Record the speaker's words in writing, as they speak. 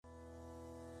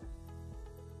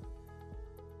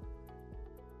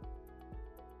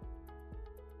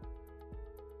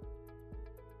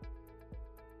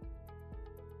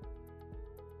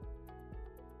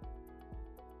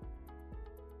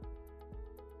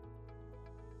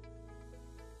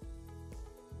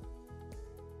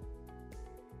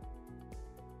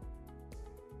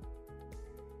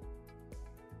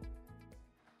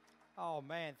Oh,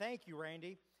 man. Thank you,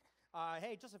 Randy.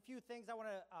 Hey, just a few things I want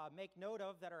to make note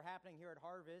of that are happening here at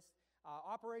Harvest.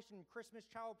 Operation Christmas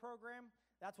Child Program.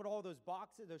 That's what all those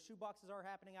boxes, those shoe boxes are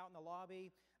happening out in the lobby.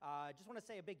 Just want to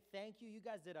say a big thank you. You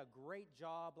guys did a great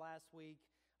job last week.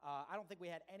 I don't think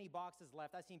we had any boxes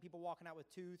left. I've seen people walking out with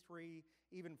 2, 3,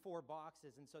 even 4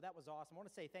 boxes, and so that was awesome. I want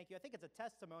to say thank you. I think it's a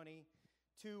testimony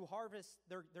to Harvest,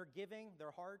 their giving, their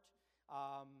heart.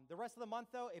 The rest of the month,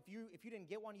 though, if you didn't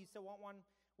get one, you still want one,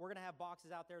 we're going to have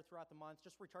boxes out there throughout the month.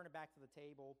 Just return it back to the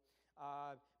table.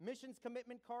 Missions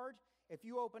commitment card. If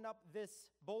you open up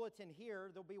this bulletin here,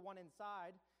 there'll be one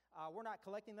inside. We're not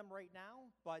collecting them right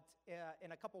now, but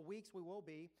in a couple weeks we will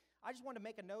be. I just wanted to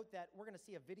make a note that we're going to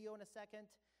see a video in a second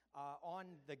on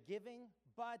the giving.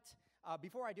 But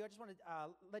before I do, I just want to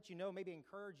let you know, maybe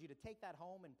encourage you to take that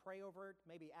home and pray over it.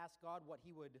 Maybe ask God what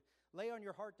He would lay on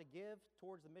your heart to give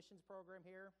towards the missions program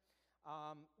here.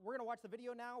 We're going to watch the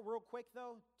video now. Real quick,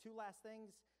 though, 2 last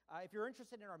things. If you're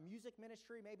interested in our music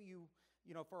ministry, maybe you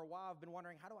know, for a while have been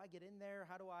wondering, how do I get in there?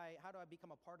 How do I become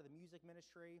a part of the music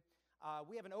ministry?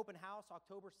 We have an open house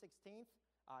October 16th,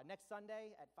 next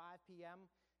Sunday at 5 p.m.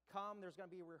 Come, there's going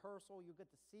to be a rehearsal. You'll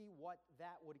get to see what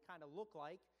that would kind of look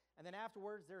like. And then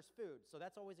afterwards, there's food. So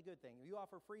that's always a good thing. If you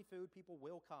offer free food, people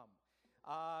will come.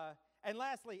 And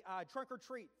lastly, Trunk or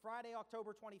Treat, Friday,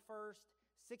 October 21st,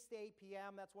 6 to 8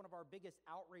 p.m. That's one of our biggest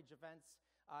outreach events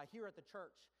here at the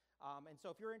church. And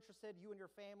so if you're interested, you and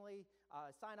your family,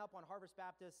 sign up on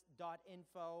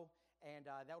harvestbaptist.info, and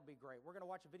that would be great. We're going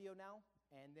to watch a video now,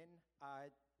 and then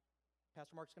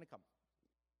Pastor Mark's going to come.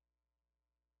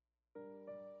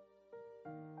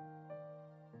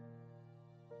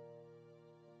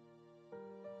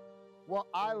 Well,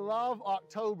 I love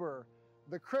October.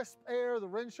 The crisp air, the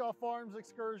Renshaw Farms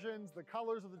excursions, the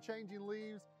colors of the changing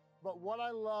leaves. But what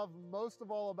I love most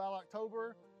of all about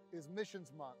October is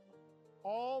Missions Month.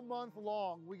 All month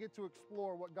long, we get to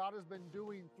explore what God has been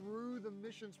doing through the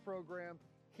missions program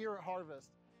here at Harvest.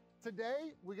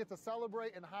 Today, we get to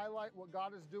celebrate and highlight what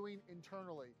God is doing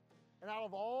internally. And out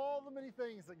of all the many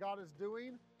things that God is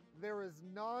doing, there is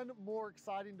none more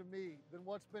exciting to me than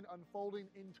what's been unfolding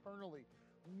internally.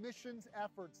 Missions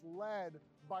efforts led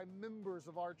by members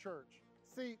of our church.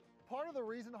 See, part of the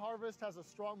reason Harvest has a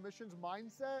strong missions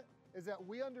mindset is that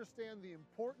we understand the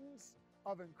importance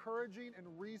of encouraging and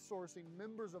resourcing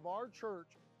members of our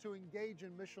church to engage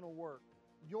in missional work.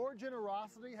 Your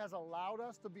generosity has allowed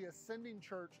us to be a sending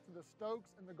church to the Stokes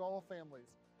and the Gall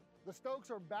families. The Stokes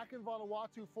are back in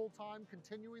Vanuatu full-time,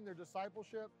 continuing their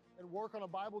discipleship and work on a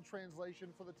Bible translation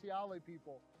for the Tiale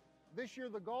people. This year,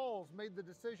 the Galls made the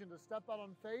decision to step out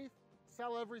on faith,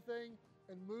 sell everything,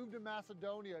 and move to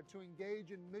Macedonia to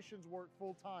engage in missions work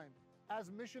full-time.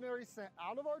 As missionaries sent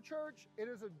out of our church, it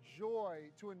is a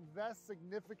joy to invest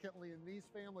significantly in these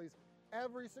families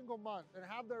every single month and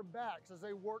have their backs as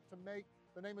they work to make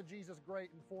the name of Jesus great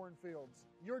in foreign fields.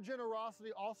 Your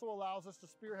generosity also allows us to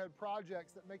spearhead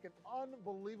projects that make an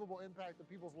unbelievable impact on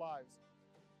people's lives.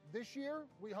 This year,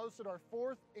 we hosted our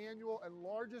 4th annual and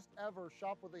largest ever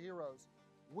Shop with the Heroes.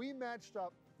 We matched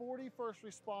up 40 first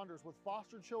responders with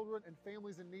foster children and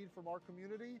families in need from our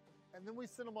community, and then we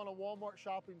sent them on a Walmart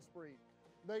shopping spree.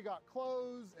 They got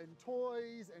clothes and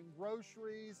toys and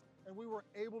groceries, and we were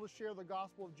able to share the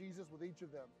gospel of Jesus with each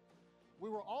of them. We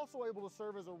were also able to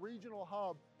serve as a regional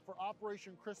hub for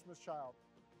Operation Christmas Child.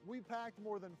 We packed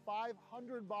more than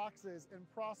 500 boxes and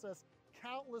processed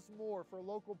countless more for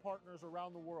local partners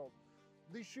around the world.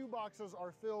 These shoe boxes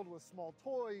are filled with small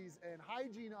toys and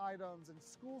hygiene items and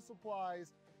school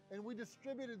supplies, and we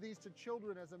distributed these to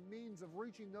children as a means of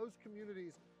reaching those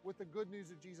communities with the good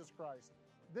news of Jesus Christ.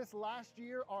 This last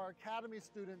year, our academy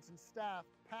students and staff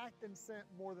packed and sent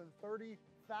more than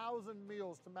 30,000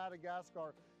 meals to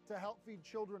Madagascar to help feed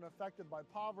children affected by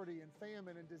poverty and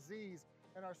famine and disease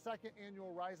in our 2nd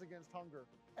annual Rise Against Hunger.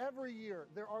 Every year,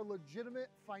 there are legitimate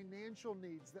financial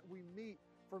needs that we meet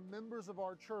for members of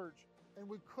our church, and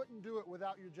we couldn't do it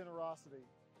without your generosity.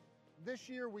 This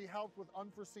year, we helped with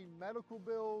unforeseen medical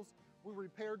bills. We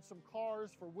repaired some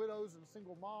cars for widows and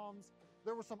single moms.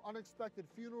 There were some unexpected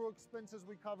funeral expenses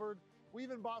we covered. We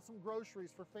even bought some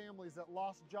groceries for families that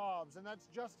lost jobs, and that's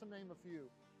just to name a few.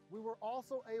 We were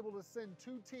also able to send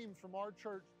 2 teams from our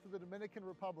church to the Dominican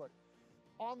Republic.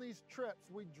 On these trips,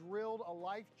 we drilled a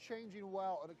life-changing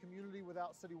well in a community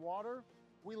without city water.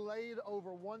 We laid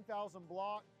over 1,000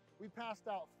 blocks. We passed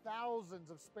out thousands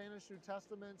of Spanish New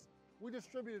Testaments. We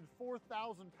distributed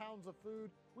 4,000 pounds of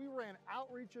food. We ran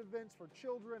outreach events for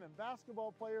children and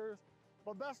basketball players.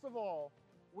 But best of all,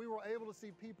 we were able to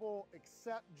see people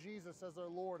accept Jesus as their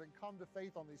Lord and come to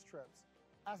faith on these trips.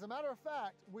 As a matter of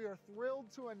fact, we are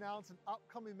thrilled to announce an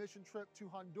upcoming mission trip to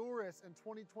Honduras in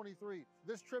 2023.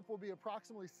 This trip will be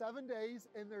approximately 7 days,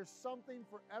 and there's something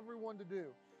for everyone to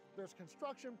do. There's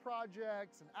construction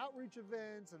projects and outreach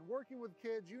events and working with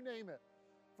kids, you name it.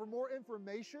 For more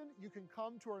information, you can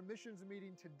come to our missions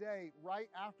meeting today, right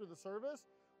after the service,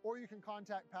 or you can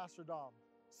contact Pastor Dom.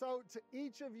 So to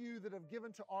each of you that have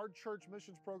given to our church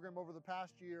missions program over the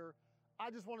past year, I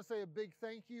just want to say a big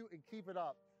thank you and keep it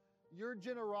up. Your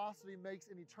generosity makes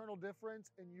an eternal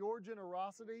difference, and your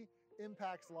generosity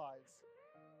impacts lives.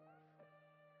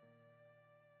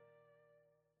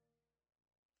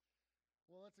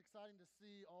 Well, it's exciting to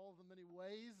see all the many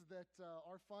ways that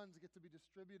our funds get to be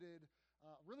distributed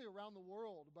really around the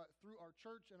world, but through our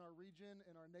church and our region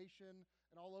and our nation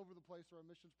and all over the place through our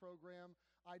missions program.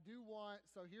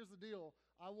 So here's the deal.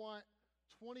 I want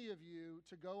 20 of you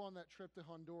to go on that trip to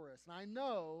Honduras. And I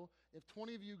know if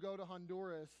 20 of you go to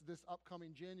Honduras this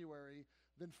upcoming January,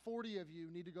 then 40 of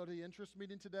you need to go to the interest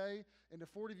meeting today. And if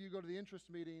 40 of you go to the interest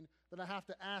meeting, then I have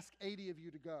to ask 80 of you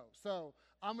to go. So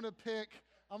I'm going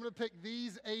to pick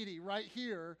these 80 right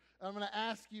here. I'm going to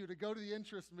ask you to go to the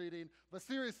interest meeting. But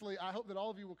seriously, I hope that all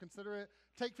of you will consider it.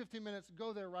 Take 15 minutes,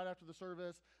 go there right after the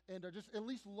service, and just at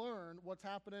least learn what's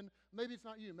happening. Maybe it's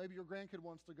not you. Maybe your grandkid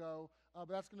wants to go. But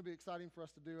that's going to be exciting for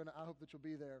us to do, and I hope that you'll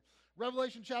be there.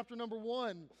 Revelation chapter number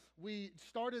 1. We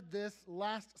started this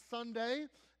last Sunday,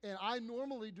 and I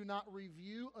normally do not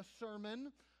review a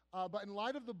sermon. But in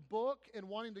light of the book and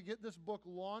wanting to get this book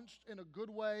launched in a good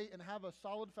way and have a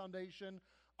solid foundation,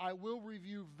 I will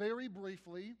review very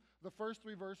briefly the first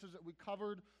 3 verses that we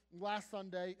covered last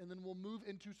Sunday, and then we'll move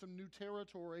into some new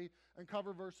territory and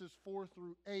cover verses 4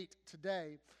 through 8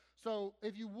 today. So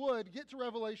if you would, get to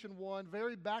Revelation 1,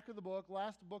 very back of the book,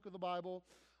 last book of the Bible,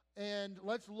 and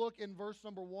let's look in verse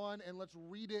number 1, and let's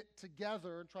read it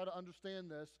together and try to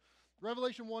understand this.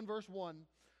 Revelation 1, verse 1.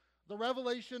 The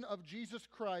revelation of Jesus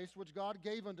Christ, which God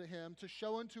gave unto him, to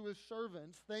show unto his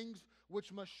servants things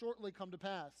which must shortly come to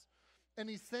pass. And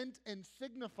he sent and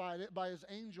signified it by his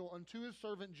angel unto his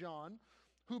servant John,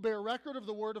 who bare record of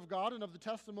the word of God and of the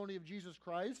testimony of Jesus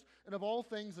Christ, and of all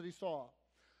things that he saw.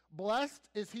 Blessed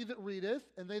is he that readeth,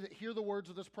 and they that hear the words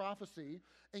of this prophecy,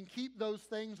 and keep those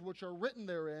things which are written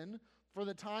therein, for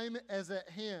the time is at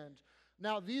hand.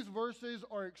 Now, these verses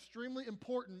are extremely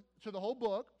important to the whole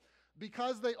book,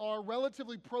 because they are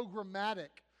relatively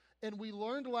programmatic. And we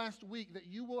learned last week that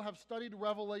you will have studied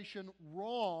Revelation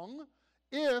wrong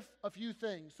if a few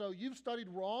things. So you've studied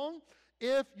wrong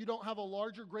if you don't have a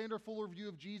larger, grander, fuller view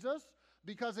of Jesus,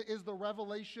 because it is the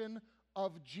revelation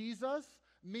of Jesus,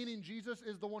 meaning Jesus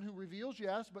is the one who reveals,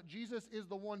 yes, but Jesus is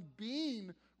the one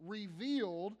being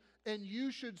revealed, and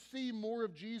you should see more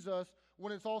of Jesus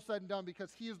when it's all said and done,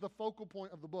 because he is the focal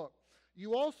point of the book.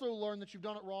 You also learn that you've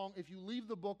done it wrong if you leave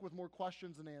the book with more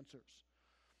questions than answers.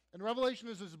 And Revelation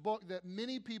is this book that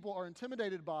many people are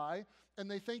intimidated by, and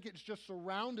they think it's just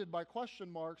surrounded by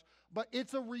question marks, but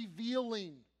it's a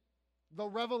revealing. The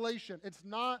revelation. It's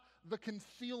not the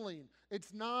concealing.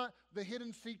 It's not the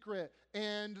hidden secret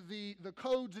and the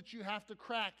codes that you have to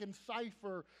crack and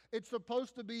cipher. It's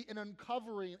supposed to be an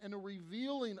uncovering and a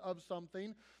revealing of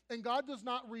something. And God does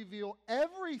not reveal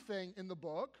everything in the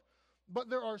book, but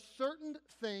there are certain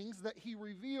things that he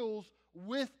reveals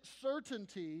with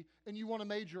certainty, and you want to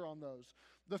major on those.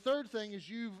 The third thing is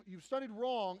you've studied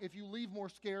wrong if you leave more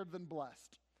scared than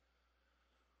blessed.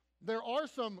 There are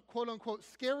some quote-unquote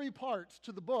scary parts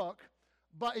to the book,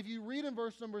 but if you read in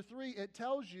verse number 3, it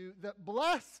tells you that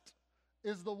blessed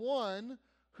is the one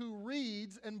who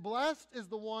reads and blessed is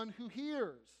the one who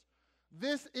hears.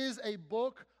 This is a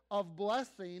book of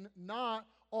blessing, not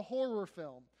a horror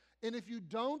film. And if you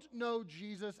don't know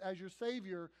Jesus as your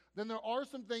Savior, then there are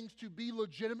some things to be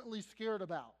legitimately scared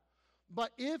about.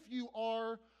 But if you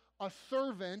are a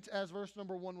servant, as verse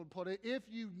number 1 would put it, if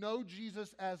you know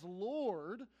Jesus as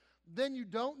Lord, then you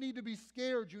don't need to be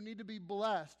scared. You need to be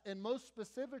blessed. And most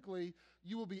specifically,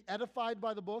 you will be edified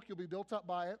by the book. You'll be built up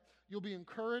by it. You'll be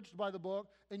encouraged by the book.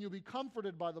 And you'll be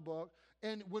comforted by the book.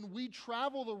 And when we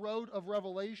travel the road of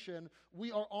Revelation,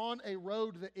 we are on a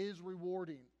road that is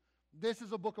rewarding. This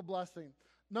is a book of blessing.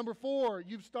 Number 4,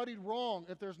 you've studied wrong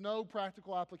if there's no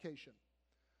practical application.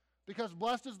 Because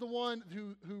blessed is the one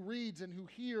who reads and who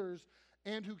hears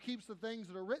and who keeps the things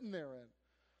that are written therein.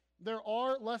 There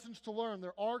are lessons to learn.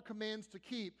 There are commands to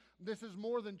keep. This is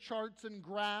more than charts and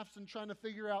graphs and trying to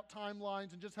figure out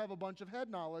timelines and just have a bunch of head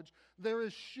knowledge. There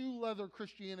is shoe leather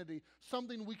Christianity,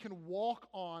 something we can walk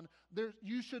on.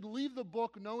 You should leave the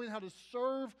book knowing how to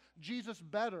serve Jesus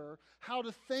better, how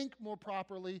to think more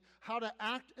properly, how to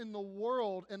act in the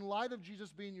world in light of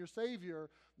Jesus being your Savior.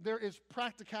 There is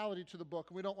practicality to the book,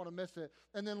 and we don't want to miss it.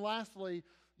 And then lastly,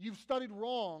 you've studied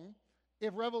wrong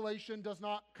if Revelation does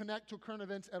not connect to current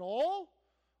events at all,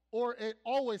 or it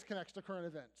always connects to current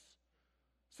events.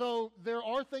 So there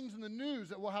are things in the news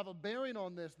that will have a bearing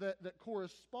on this that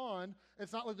correspond.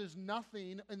 It's not like there's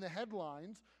nothing in the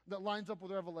headlines that lines up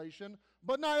with Revelation,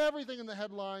 but not everything in the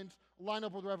headlines line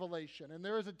up with Revelation. And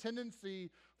there is a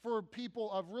tendency for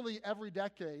people of really every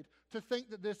decade to think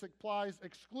that this applies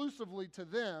exclusively to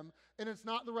them, and it's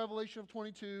not the revelation of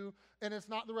 22, and it's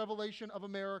not the revelation of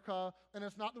America, and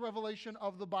it's not the revelation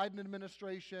of the Biden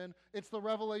administration. It's the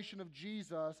revelation of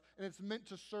Jesus, and it's meant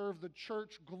to serve the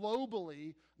church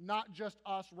globally, not just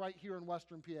us right here in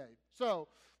Western PA. So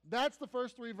that's the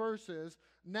first 3 verses.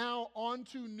 Now on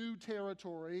to new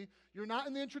territory. You're not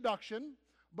in the introduction,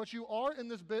 but you are in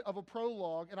this bit of a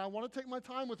prologue, and I want to take my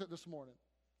time with it this morning.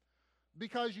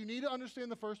 Because you need to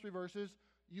understand the first 3 verses.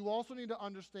 You also need to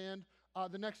understand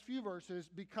the next few verses,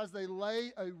 because they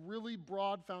lay a really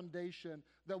broad foundation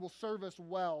that will serve us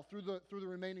well through the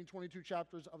remaining 22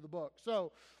 chapters of the book.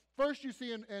 So first you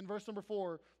see in verse number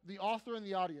 4, the author and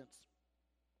the audience.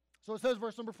 So it says,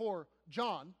 verse number 4,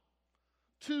 John,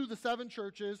 to the 7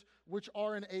 churches which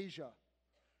are in Asia.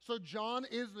 So John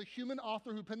is the human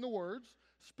author who penned the words,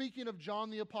 speaking of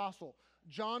John the apostle.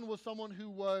 John was someone who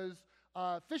was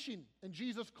fishing, and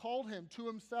Jesus called him to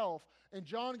himself, and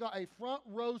John got a front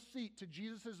row seat to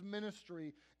Jesus'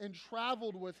 ministry and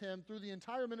traveled with him through the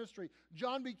entire ministry.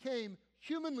 John became,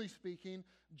 humanly speaking,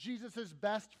 Jesus'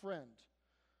 best friend.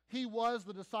 He was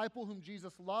the disciple whom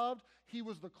Jesus loved. He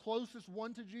was the closest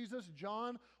one to Jesus.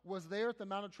 John was there at the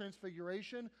Mount of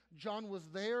Transfiguration. John was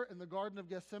there in the Garden of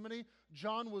Gethsemane.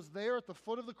 John was there at the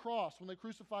foot of the cross when they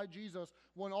crucified Jesus.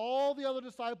 When all the other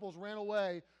disciples ran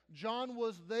away, John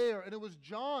was there. And it was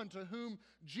John to whom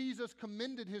Jesus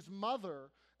commended his mother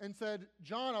and said,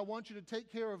 John, I want you to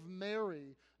take care of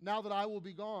Mary now that I will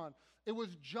be gone. It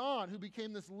was John who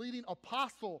became this leading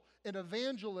apostle and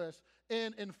evangelist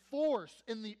and force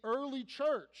in the early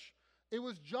church. It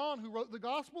was John who wrote the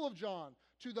Gospel of John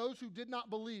to those who did not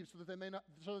believe so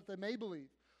that they may believe.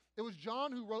 It was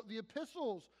John who wrote the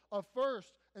epistles of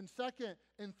 1st and 2nd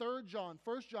and 3rd John.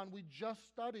 1st John we just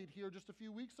studied here just a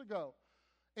few weeks ago.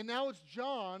 And now it's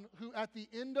John who at the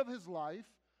end of his life,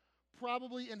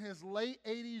 probably in his late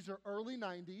 80s or early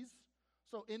 90s,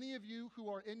 so any of you who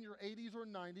are in your 80s or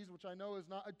 90s, which I know is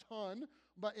not a ton,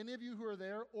 but any of you who are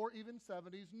there, or even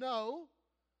 70s, know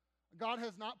God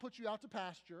has not put you out to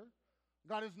pasture.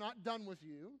 God is not done with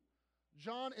you.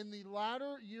 John, in the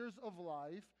latter years of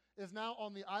life, is now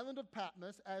on the island of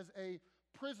Patmos as a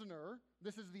prisoner.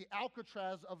 This is the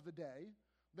Alcatraz of the day.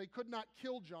 They could not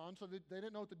kill John, so they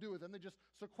didn't know what to do with him. They just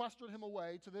sequestered him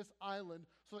away to this island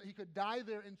so that he could die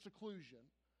there in seclusion.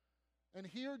 And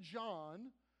here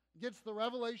John gets the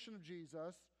revelation of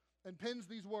Jesus and pens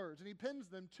these words. And he pens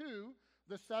them to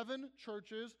the 7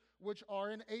 churches which are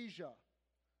in Asia.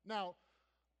 Now,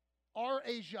 our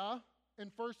Asia and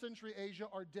first century Asia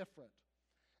are different.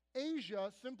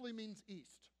 Asia simply means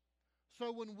east.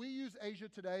 So when we use Asia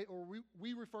today, or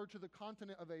we refer to the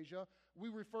continent of Asia, we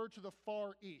refer to the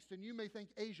Far East. And you may think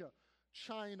Asia,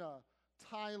 China,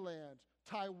 Thailand,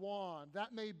 Taiwan.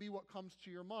 That may be what comes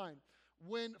to your mind.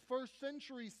 When first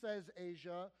century says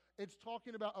Asia, it's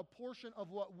talking about a portion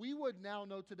of what we would now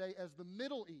know today as the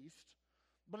Middle East,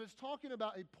 but it's talking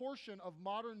about a portion of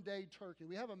modern-day Turkey.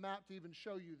 We have a map to even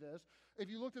show you this. If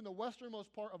you looked in the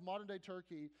westernmost part of modern-day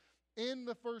Turkey, in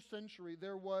the first century,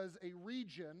 there was a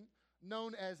region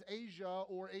known as Asia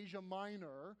or Asia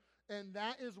Minor, and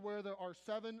that is where there are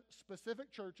 7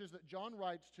 specific churches that John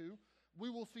writes to. We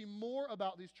will see more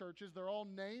about these churches. They're all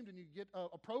named, and you get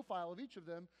a profile of each of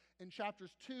them in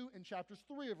chapters 2 and chapters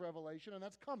 3 of Revelation, and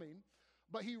that's coming.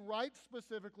 But he writes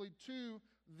specifically to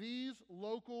these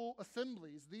local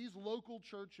assemblies, these local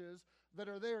churches that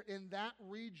are there in that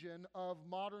region of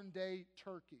modern-day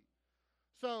Turkey.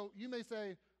 So you may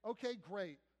say, okay,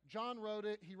 great. John wrote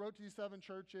it. He wrote to these 7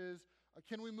 churches.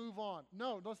 Can we move on?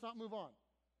 No, let's not move on.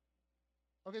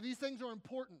 Okay, these things are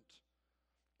important.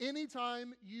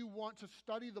 Anytime you want to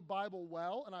study the Bible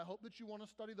well, and I hope that you want to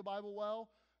study the Bible well,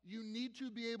 you need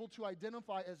to be able to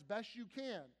identify as best you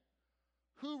can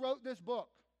who wrote this book.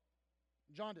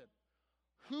 John did.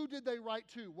 Who did they write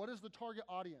to? What is the target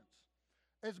audience?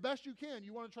 As best you can,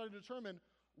 you want to try to determine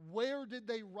Where did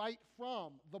they write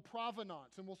from? The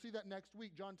provenance. And we'll see that next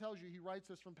week. John tells you he writes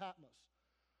this from Patmos.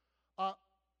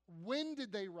 When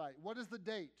did they write? What is the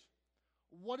date?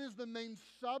 What is the main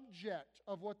subject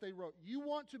of what they wrote? You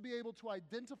want to be able to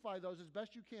identify those as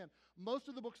best you can. Most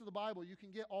of the books of the Bible, you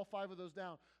can get all 5 of those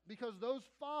down, because those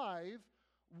 5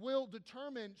 will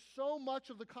determine so much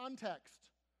of the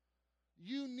context.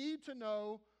 You need to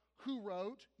know who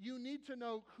wrote. You need to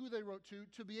know who they wrote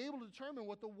to be able to determine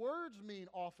what the words mean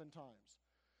oftentimes.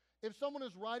 If someone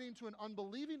is writing to an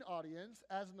unbelieving audience,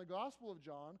 as in the Gospel of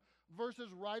John,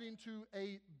 versus writing to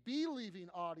a believing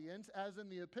audience, as in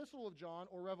the Epistle of John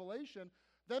or Revelation,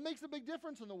 that makes a big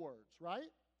difference in the words, right?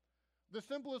 The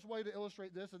simplest way to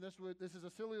illustrate this, and this is a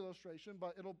silly illustration,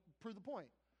 but it'll prove the point.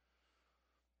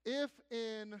 If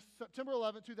in September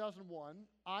 11, 2001,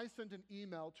 I sent an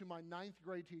email to my 9th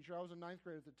grade teacher, I was in 9th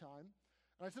grade at the time,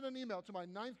 and I sent an email to my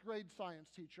 9th grade science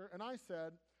teacher, and I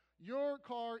said, "Your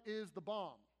car is the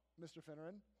bomb, Mr.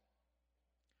 Finneran."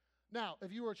 Now,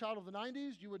 if you were a child of the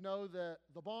 90s, you would know that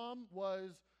the bomb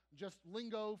was just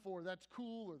lingo for that's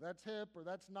cool, or that's hip, or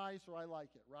that's nice, or I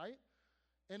like it, right?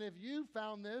 And if you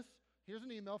found this, here's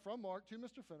an email from Mark to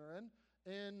Mr. Finneran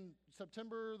in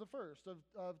September the 1st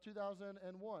of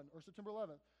 2001, or September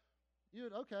 11th,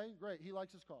 you'd, okay, great, he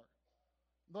likes his car.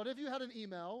 But if you had an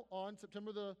email on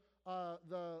September the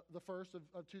 1st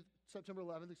of September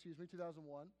 11th,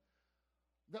 2001,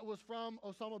 that was from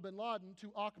Osama bin Laden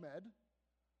to Ahmed,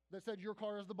 that said your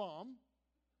car is the bomb,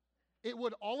 it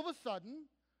would all of a sudden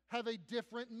have a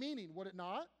different meaning, would it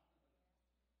not?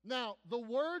 Now, the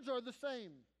words are the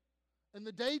same, and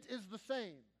the date is the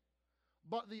same,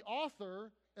 but the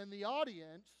author and the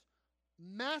audience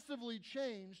massively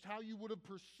changed how you would have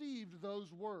perceived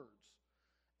those words.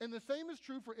 And the same is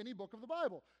true for any book of the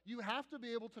Bible. You have to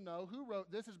be able to know who wrote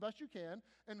this as best you can,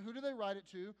 and who do they write it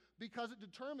to, because it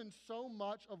determines so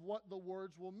much of what the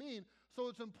words will mean. So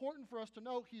it's important for us to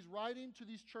know he's writing to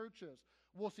these churches.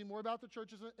 We'll see more about the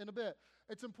churches in a bit.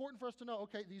 It's important for us to know,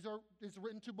 okay, it's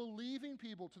written to believing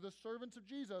people, to the servants of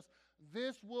Jesus.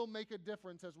 This will make a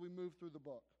difference as we move through the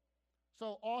book.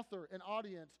 So author and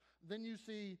audience, then you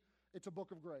see it's a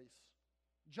book of grace.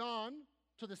 John,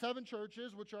 to the 7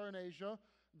 churches which are in Asia,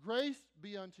 grace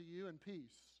be unto you and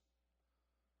peace.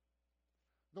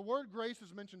 The word grace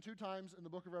is mentioned 2 times in the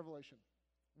book of Revelation.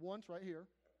 Once right here,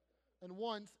 and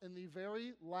once in the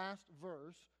very last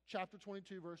verse, chapter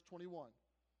 22, verse 21.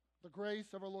 The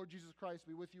grace of our Lord Jesus Christ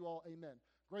be with you all, amen.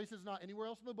 Grace is not anywhere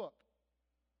else in the book,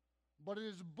 but it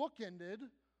is bookended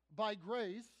by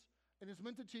grace, and it's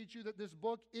meant to teach you that this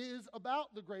book is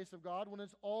about the grace of God when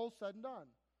it's all said and done.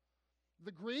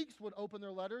 The Greeks would open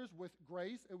their letters with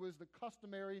grace. It was the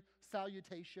customary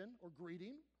salutation or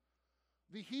greeting.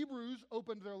 The Hebrews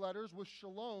opened their letters with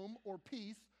shalom or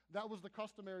peace. That was the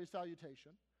customary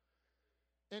salutation.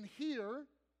 And here,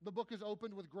 the book is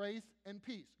opened with grace and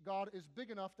peace. God is big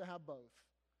enough to have both.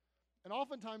 And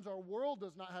oftentimes our world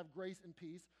does not have grace and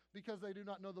peace because they do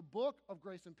not know the book of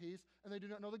grace and peace, and they do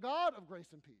not know the God of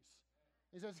grace and peace.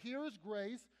 He says, here is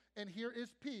grace, and here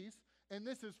is peace, and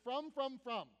this is from.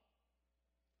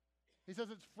 He says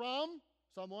it's from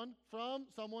someone.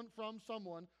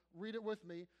 Read it with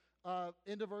me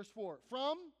into verse 4.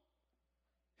 From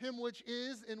him which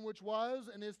is, and which was,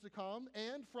 and is to come,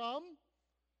 and from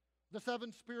the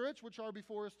 7 spirits which are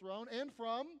before his throne, and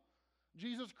from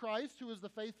Jesus Christ, who is the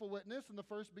faithful witness, and the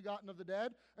first begotten of the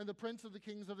dead, and the prince of the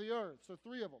kings of the earth. So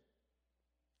 3 of them.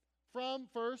 From,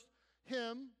 first,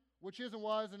 him which is and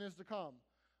was and is to come.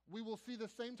 We will see the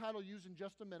same title used in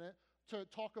just a minute to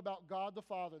talk about God the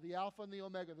Father, the Alpha and the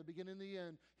Omega, the beginning and the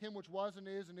end, him which was and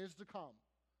is to come.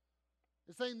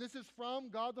 It's saying this is from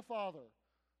God the Father.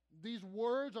 These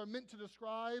words are meant to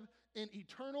describe an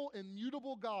eternal,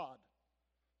 immutable God.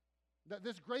 That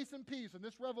this grace and peace and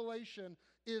this revelation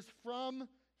is from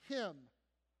him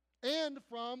and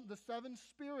from the 7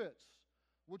 spirits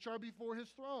which are before his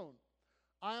throne.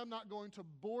 I am not going to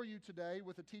bore you today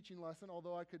with a teaching lesson,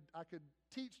 although I could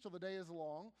teach till the day is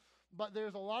long. But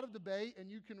there's a lot of debate, and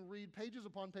you can read pages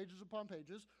upon pages upon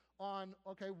pages on,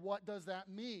 okay, what does that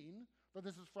mean? But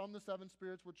this is from the 7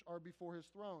 spirits which are before his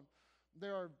throne.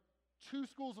 There are 2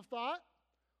 schools of thought.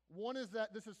 One is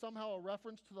that this is somehow a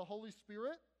reference to the Holy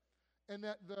Spirit, and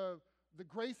that the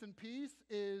grace and peace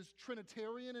is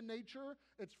Trinitarian in nature.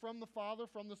 It's from the Father,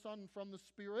 from the Son, and from the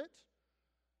Spirit.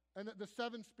 And that the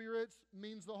 7 spirits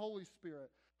means the Holy Spirit.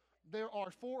 There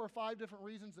are 4 or 5 different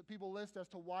reasons that people list as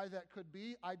to why that could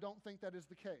be. I don't think that is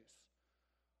the case.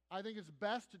 I think it's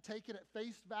best to take it at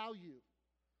face value.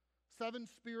 7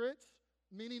 spirits,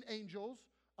 meaning angels,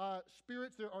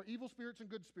 spirits, there are evil spirits and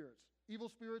good spirits. Evil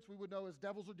spirits we would know as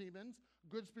devils or demons.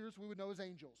 Good spirits we would know as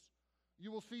angels.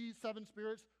 You will see 7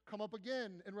 spirits come up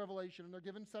again in Revelation, and they're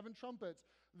given 7 trumpets,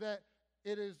 that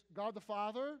it is God the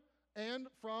Father, and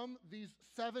from these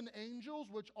 7 angels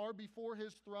which are before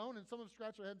his throne. And some have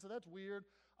scratched their head and said, that's weird.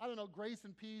 I don't know, grace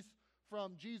and peace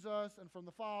from Jesus and from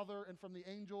the Father and from the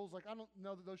angels. Like, I don't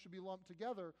know that those should be lumped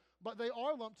together, but they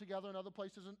are lumped together in other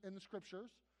places in the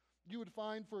scriptures. You would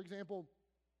find, for example,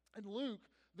 in Luke,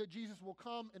 that Jesus will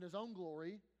come in his own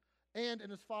glory and in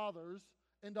his Father's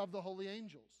and of the holy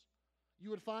angels. You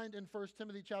would find in 1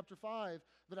 Timothy chapter 5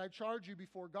 that I charge you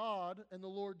before God and the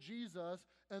Lord Jesus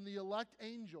and the elect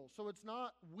angels. So it's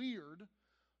not weird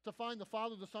to find the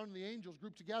Father, the Son, and the angels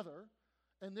grouped together.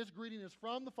 And this greeting is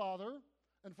from the Father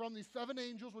and from these 7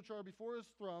 angels which are before his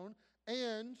throne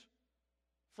and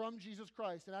from Jesus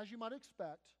Christ. And as you might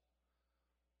expect,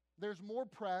 there's more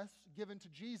press given to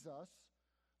Jesus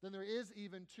than there is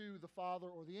even to the Father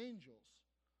or the angels,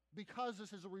 because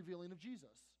this is a revealing of Jesus.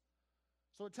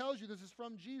 So it tells you this is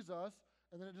from Jesus,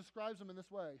 and then it describes him in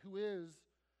this way, who is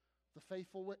the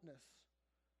faithful witness,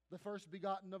 the first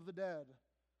begotten of the dead,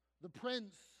 the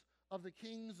prince of the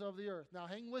kings of the earth. Now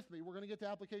hang with me. We're going to get to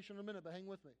application in a minute, but hang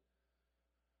with me.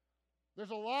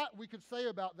 There's a lot we could say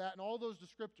about that and all those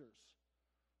descriptors.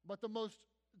 But the most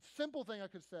simple thing I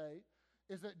could say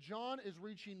is that John is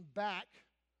reaching back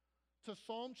to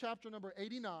Psalm chapter number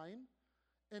 89,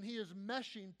 and he is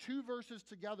meshing 2 verses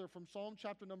together from Psalm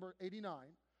chapter number 89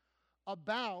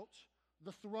 about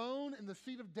the throne and the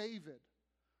seat of David,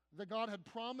 that God had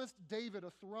promised David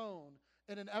a throne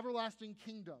and an everlasting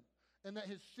kingdom, and that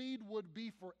his seed would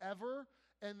be forever,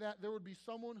 and that there would be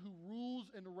someone who rules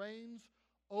and reigns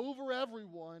over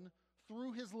everyone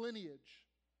through his lineage.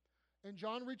 And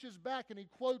John reaches back and he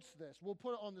quotes this. We'll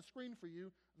put it on the screen for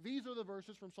you. These are the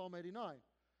verses from Psalm 89.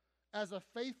 As a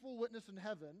faithful witness in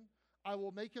heaven, I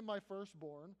will make him my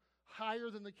firstborn, higher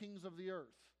than the kings of the earth.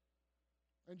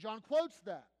 And John quotes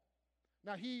that.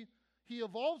 Now he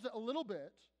evolves it a little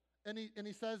bit, and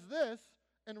he says this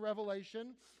in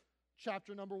Revelation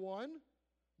chapter number 1.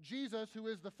 Jesus, who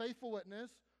is the faithful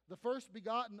witness, the first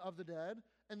begotten of the dead,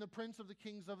 and the prince of the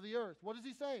kings of the earth. What is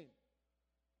he saying?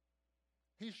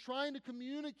 He's trying to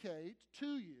communicate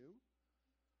to you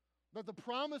that the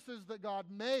promises that God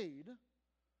made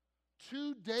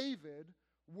to David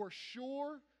were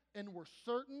sure and were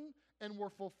certain and were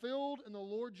fulfilled in the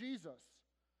Lord Jesus.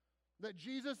 That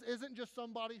Jesus isn't just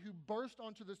somebody who burst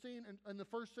onto the scene in the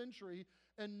first century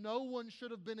and no one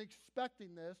should have been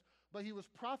expecting this, but he was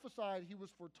prophesied, he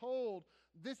was foretold.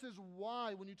 This is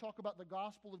why when you talk about the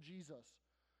gospel of Jesus,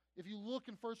 if you look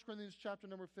in 1 Corinthians chapter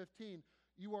number 15,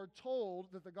 you are told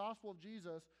that the gospel of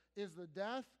Jesus is the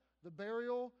death, the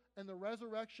burial, and the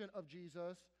resurrection of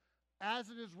Jesus as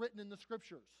it is written in the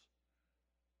scriptures.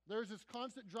 There's this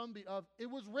constant drumbeat of, it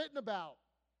was written about.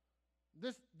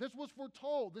 This was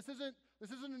foretold. This isn't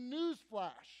a news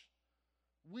flash.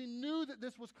 We knew that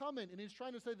this was coming, and he's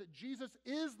trying to say that Jesus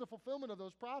is the fulfillment of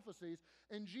those prophecies,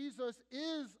 and Jesus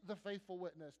is the faithful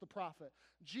witness, the prophet.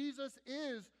 Jesus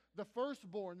is the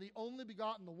firstborn, the only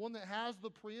begotten, the one that has the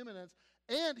preeminence,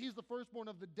 and he's the firstborn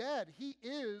of the dead. He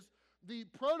is the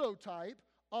prototype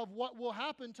of what will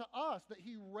happen to us, that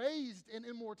he raised in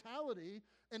immortality,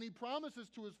 and he promises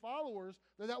to his followers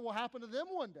that that will happen to them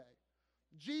one day.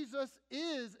 Jesus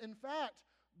is, in fact,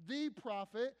 the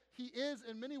prophet. He is,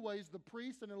 in many ways, the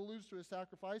priest, and it alludes to his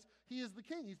sacrifice. He is the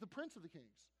king. He's the prince of the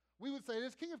kings. We would say it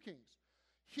is King of Kings.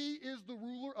 He is the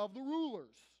ruler of the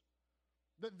rulers.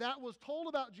 That was told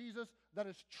about Jesus, that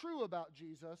is true about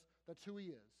Jesus, that's who he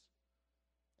is.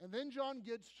 And then John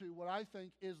gets to what I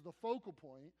think is the focal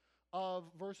point of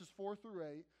verses 4 through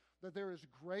 8, that there is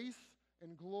grace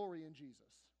and glory in Jesus.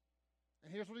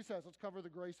 And here's what he says. Let's cover the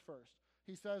grace first.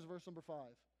 He says, verse number 5,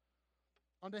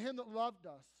 unto him that loved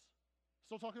us,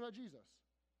 still talking about Jesus.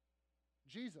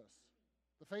 Jesus,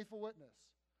 the faithful witness.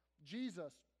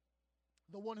 Jesus,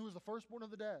 the one who is the firstborn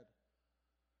of the dead.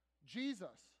 Jesus,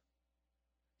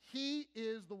 he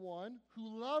is the one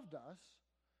who loved us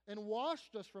and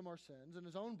washed us from our sins in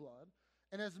his own blood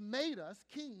and has made us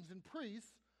kings and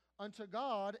priests unto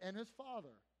God and his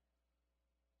Father.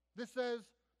 This says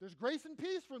there's grace and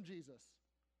peace from Jesus.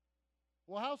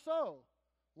 Well, how so?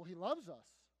 Well, he loves us,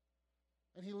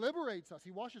 and he liberates us.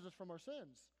 He washes us from our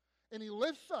sins, and he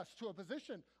lifts us to a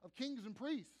position of kings and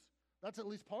priests. That's at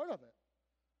least part of it.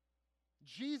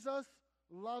 Jesus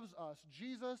loves us.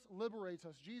 Jesus liberates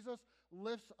us. Jesus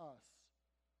lifts us.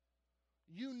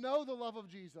 You know the love of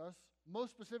Jesus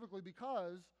most specifically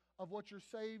because of what you're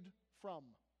saved from.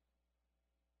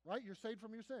 Right? You're saved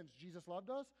from your sins. Jesus loved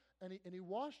us, and he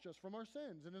washed us from our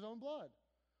sins in his own blood.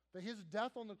 That his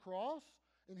death on the cross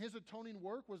and his atoning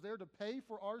work was there to pay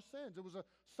for our sins. It was a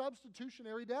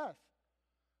substitutionary death.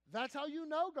 That's how you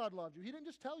know God loved you. He didn't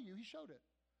just tell you, he showed it.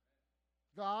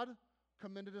 God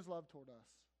commended his love toward us.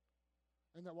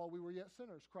 And that while we were yet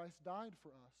sinners, Christ died for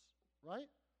us, right?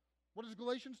 What does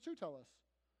Galatians 2 tell us?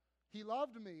 He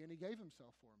loved me and he gave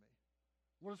himself for me.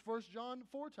 What does 1 John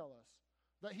 4 tell us?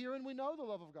 That herein we know the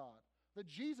love of God. That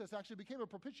Jesus actually became a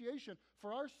propitiation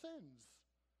for our sins.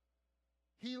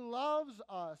 He loves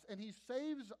us and he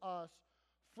saves us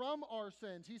from our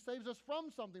sins. He saves us from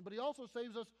something, but he also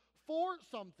saves us for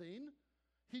something.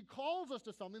 He calls us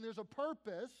to something. There's a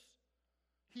purpose.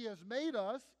 He has made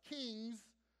us kings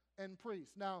and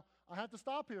priests. Now, I have to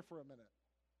stop here for a minute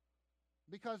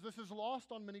because this is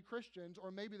lost on many Christians,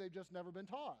 or maybe they've just never been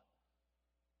taught.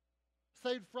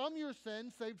 Saved from your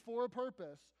sin, saved for a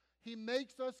purpose. He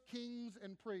makes us kings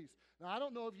and priests. Now, I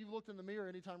don't know if you've looked in the mirror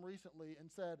anytime recently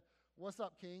and said, "What's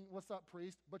up, king? What's up,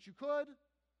 priest?" But you could.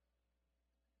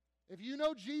 If you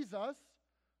know Jesus,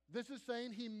 this is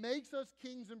saying he makes us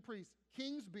kings and priests.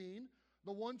 Kings being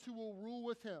the ones who will rule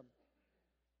with him.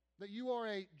 That you are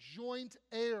a joint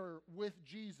heir with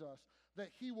Jesus. That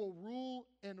he will rule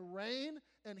and reign,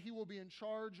 and he will be in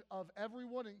charge of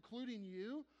everyone, including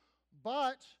you.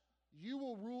 But you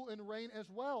will rule and reign as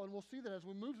well. And we'll see that as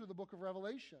we move through the book of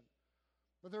Revelation.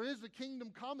 But there is a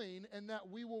kingdom coming, and that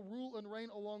we will rule and reign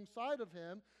alongside of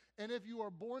him. And if you are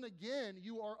born again,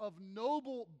 you are of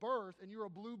noble birth, and you're a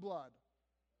blue blood.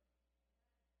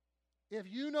 If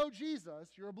you know Jesus,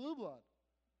 you're a blue blood.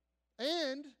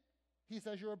 And he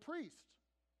says you're a priest.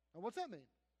 Now, what's that mean?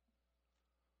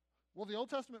 Well, the Old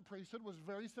Testament priesthood was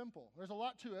very simple. There's a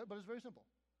lot to it, but it's very simple.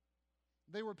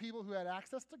 They were people who had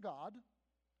access to God,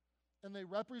 and they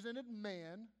represented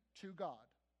man to God.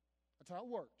 That's how it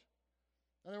worked.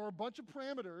 And there were a bunch of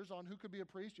parameters on who could be a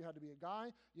priest. You had to be a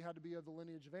guy. You had to be of the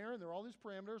lineage of Aaron. There were all these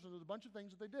parameters, and there was a bunch of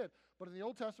things that they did. But in the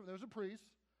Old Testament, there was a priest,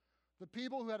 the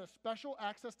people who had a special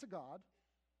access to God,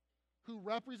 who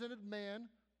represented man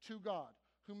to God,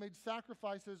 who made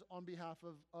sacrifices on behalf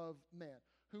of man,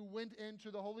 who went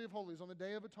into the Holy of Holies on the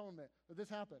Day of Atonement, that this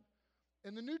happened.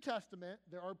 In the New Testament,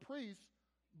 there are priests,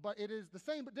 but it is the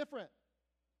same but different.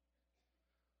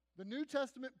 The New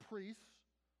Testament priests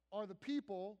are the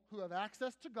people who have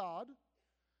access to God,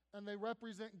 and they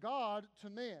represent God to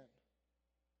man.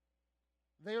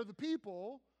 They are the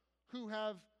people who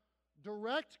have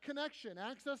direct connection,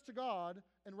 access to God,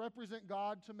 and represent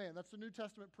God to man. That's the New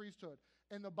Testament priesthood.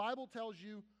 And the Bible tells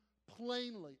you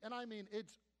plainly, and I mean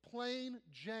it's plain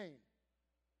Jane,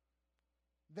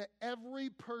 that every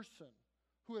person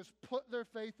who has put their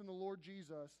faith in the Lord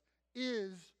Jesus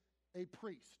is a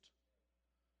priest.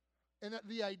 And that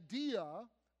the idea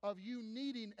of you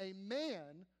needing a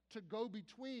man to go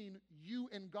between you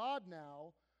and God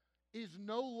now is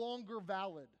no longer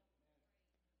valid.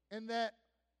 And that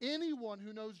anyone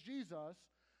who knows Jesus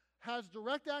has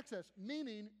direct access,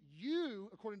 meaning you,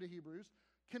 according to Hebrews,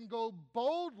 can go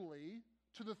boldly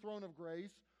to the throne of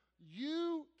grace.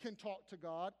 You can talk to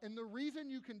God. And the reason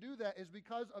you can do that is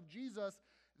because of Jesus,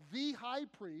 the high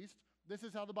priest. This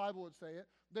is how the Bible would say it.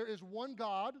 There is one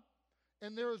God,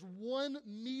 and there is one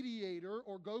mediator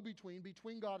or go-between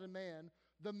between God and man,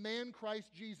 the man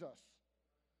Christ Jesus.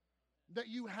 That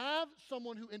you have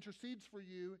someone who intercedes for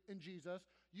you in Jesus.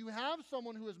 You have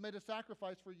someone who has made a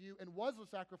sacrifice for you and was a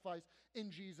sacrifice in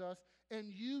Jesus,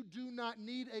 and you do not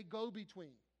need a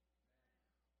go-between.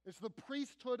 It's the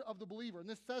priesthood of the believer, and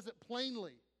this says it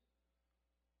plainly.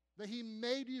 That he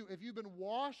made you, if you've been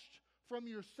washed from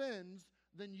your sins,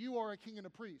 then you are a king and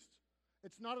a priest.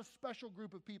 It's not a special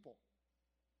group of people.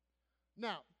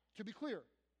 Now, to be clear,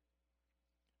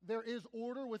 there is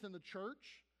order within the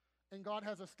church, and God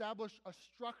has established a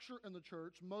structure in the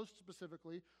church, most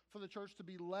specifically, for the church to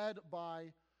be led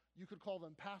by, you could call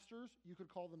them pastors, you could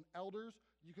call them elders,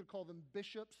 you could call them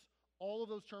bishops. All of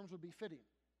those terms would be fitting.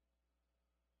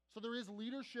 So there is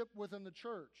leadership within the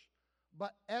church,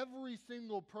 but every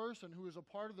single person who is a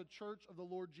part of the church of the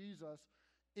Lord Jesus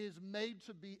is made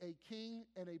to be a king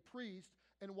and a priest,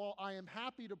 and while I am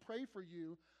happy to pray for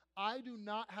you, I do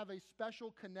not have a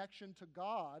special connection to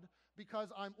God because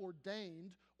I'm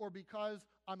ordained or because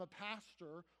I'm a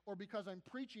pastor or because I'm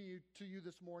preaching to you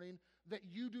this morning that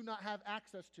you do not have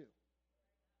access to.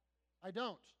 I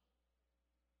don't.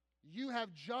 You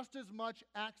have just as much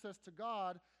access to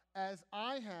God as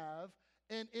I have,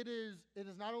 and it is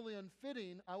not only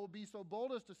unfitting, I will be so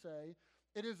bold as to say,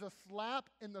 it is a slap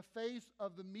in the face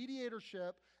of the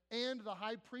mediatorship and the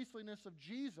high priestliness of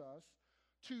Jesus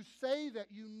to say that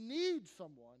you need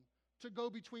someone to go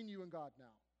between you and God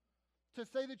now. To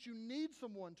say that you need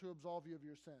someone to absolve you of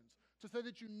your sins. to say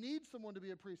that you need someone to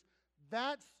be a priest.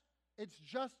 It's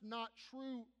just not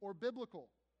true or biblical.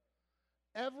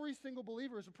 Every single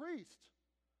believer is a priest.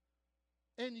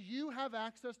 And you have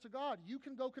access to God. You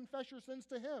can go confess your sins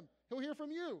to Him. He'll hear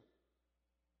from you.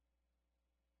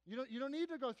 You don't need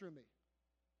to go through me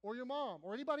or your mom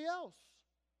or anybody else.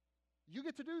 You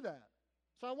get to do that.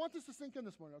 So I want this to sink in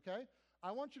this morning, okay?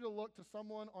 I want you to look to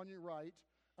someone on your right,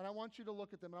 and I want you to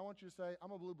look at them, and I want you to say,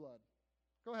 I'm a blue blood.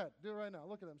 Go ahead. Do it right now.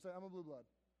 Look at them. Say, I'm a blue blood.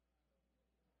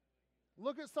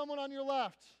 Look at someone on your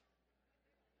left.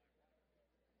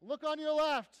 Look on your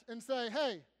left and say,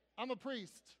 hey, I'm a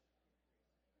priest.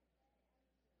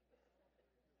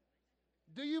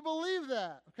 Do you believe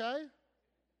that? Okay?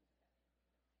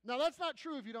 Now, that's not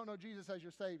true if you don't know Jesus as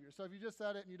your Savior. So if you just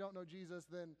said it and you don't know Jesus,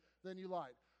 then you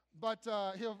lied. But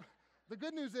the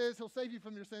good news is He'll save you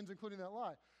from your sins, including that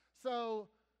lie. So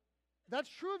that's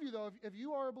true of you, though, if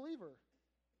you are a believer.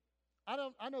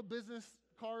 I know business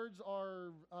cards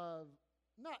are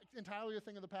not entirely a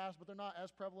thing of the past, but they're not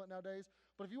as prevalent nowadays.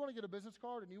 But if you want to get a business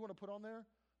card and you want to put on there,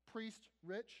 Priest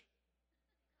Rich,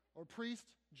 or Priest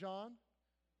John,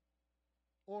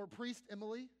 or Priest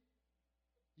Emily,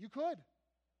 you could.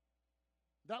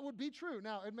 That would be true.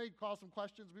 Now, it may cause some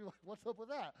questions, be like, what's up with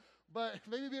that? But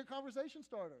maybe be a conversation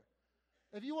starter.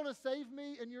 If you want to save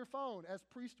me in your phone as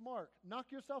Priest Mark,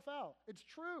 knock yourself out. It's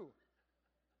true.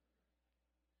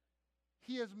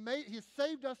 He has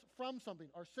saved us from something,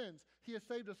 our sins. He has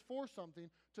saved us for something,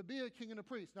 to be a king and a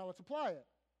priest. Now let's apply it.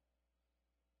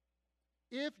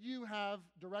 If you have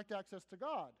direct access to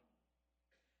God,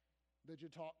 did you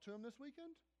talk to Him this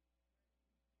weekend?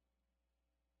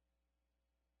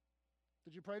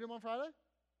 Did you pray to Him on Friday?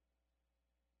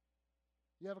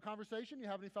 You have a conversation? You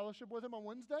have any fellowship with Him on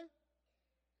Wednesday?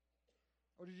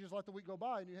 Or did you just let the week go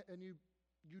by and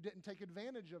you didn't take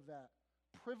advantage of that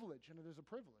privilege, and it is a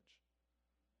privilege?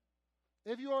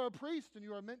 If you are a priest and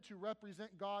you are meant to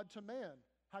represent God to man,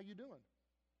 how you doing?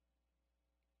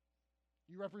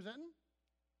 You representing?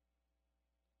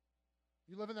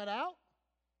 You living that out?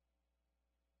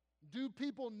 Do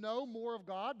people know more of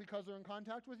God because they're in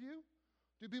contact with you?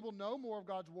 Do people know more of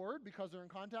God's Word because they're in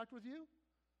contact with you?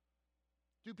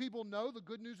 Do people know the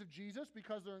good news of Jesus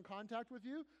because they're in contact with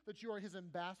you? That you are His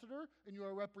ambassador and you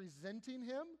are representing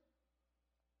Him?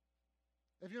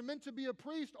 If you're meant to be a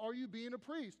priest, are you being a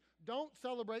priest? Don't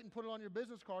celebrate and put it on your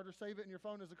business card or save it in your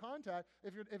phone as a contact.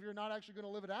 If you're not actually going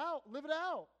to live it out, live it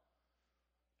out.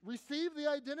 Receive the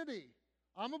identity.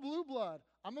 I'm a blue blood.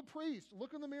 I'm a priest.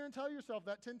 Look in the mirror and tell yourself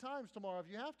that 10 times tomorrow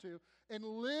if you have to, and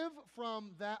live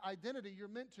from that identity you're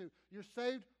meant to. You're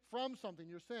saved from something,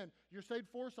 your sin. You're saved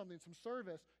for something, some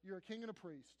service. You're a king and a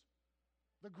priest.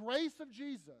 The grace of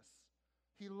Jesus.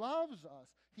 He loves us.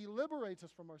 He liberates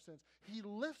us from our sins. He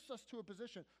lifts us to a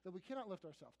position that we cannot lift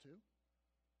ourselves to.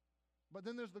 But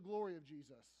then there's the glory of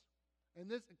Jesus. And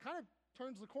this it kind of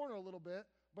turns the corner a little bit,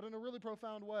 but in a really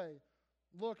profound way.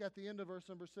 Look at the end of verse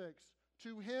number 6.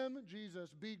 To Him,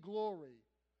 Jesus, be glory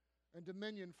and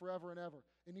dominion forever and ever.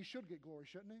 And He should get glory,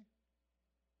 shouldn't He?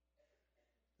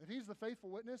 If He's the faithful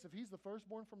witness, if He's the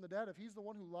firstborn from the dead, if He's the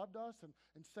one who loved us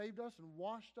and saved us and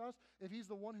washed us, if He's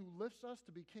the one who lifts us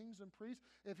to be kings and priests,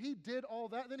 if He did all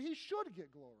that, then He should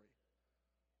get glory.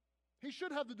 He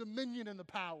should have the dominion and the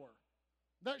power.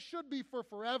 That should be for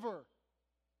forever,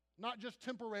 not just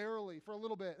temporarily for a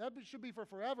little bit. That should be for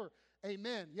forever.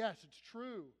 Amen. Yes, it's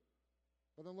true.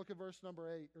 But then look at verse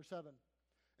number 8 or 7.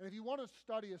 And if you want to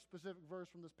study a specific verse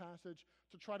from this passage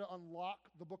to try to unlock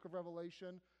the book of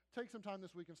Revelation, take some time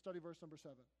this week and study verse number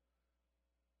 7.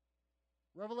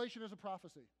 Revelation is a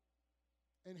prophecy.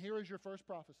 And here is your first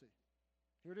prophecy.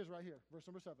 Here it is right here, verse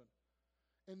number 7.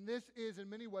 And this is, in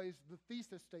many ways, the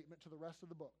thesis statement to the rest of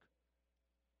the book.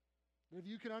 If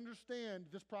you can understand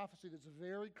this prophecy that's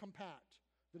very compact,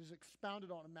 that is expounded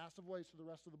on in massive ways to the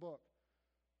rest of the book,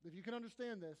 if you can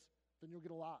understand this, then you'll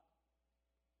get a lot.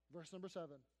 Verse number 7.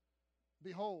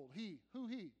 Behold, He, who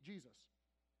He? Jesus.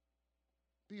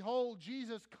 Behold,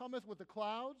 Jesus cometh with the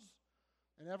clouds,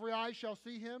 and every eye shall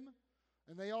see Him,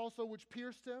 and they also which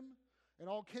pierced Him, and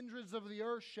all kindreds of the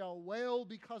earth shall wail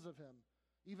because of Him.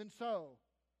 Even so,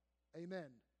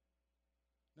 amen.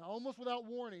 Now, almost without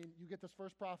warning, you get this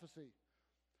first prophecy.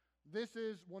 This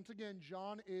is, once again,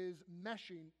 John is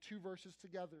meshing two verses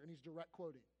together, and he's direct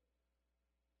quoting.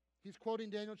 He's quoting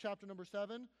Daniel chapter number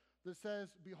 7 that says,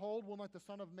 Behold, one like the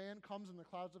Son of Man comes in the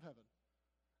clouds of heaven.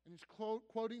 And he's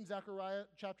quoting Zechariah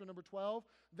chapter number 12.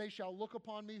 They shall look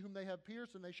upon me whom they have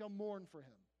pierced, and they shall mourn for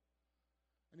Him.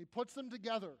 And he puts them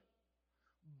together.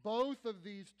 Both of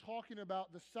these talking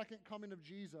about the second coming of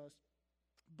Jesus.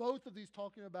 Both of these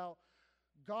talking about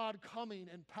God coming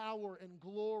in power and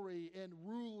glory and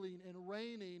ruling and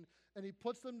reigning, and he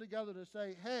puts them together to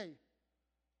say, hey,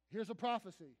 here's a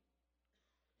prophecy.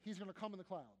 He's going to come in the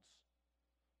clouds.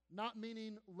 Not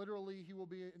meaning literally he will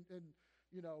be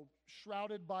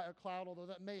shrouded by a cloud, although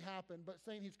that may happen, but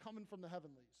saying he's coming from the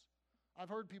heavenlies. I've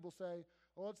heard people say,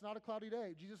 well, it's not a cloudy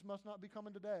day. Jesus must not be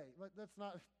coming today.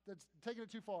 That's taking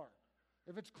it too far.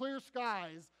 If it's clear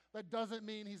skies, that doesn't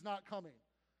mean he's not coming.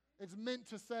 It's meant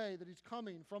to say that he's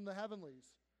coming from the heavenlies.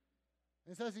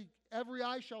 And it says, every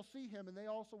eye shall see him, and they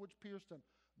also which pierced him.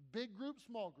 Big group,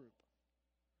 small group.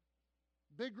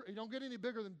 You don't get any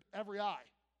bigger than every eye.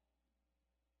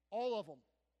 All of them.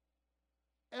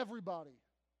 Everybody.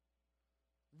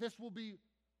 This will be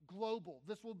global.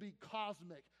 This will be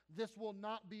cosmic. This will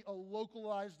not be a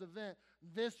localized event.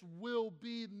 This will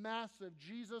be massive.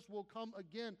 Jesus will come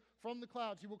again from the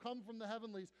clouds. He will come from the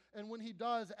heavenlies. And when he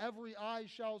does, every eye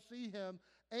shall see him,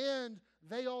 and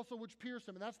they also which pierce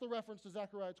him. And that's the reference to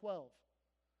Zechariah 12.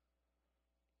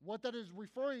 What that is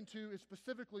referring to is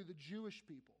specifically the Jewish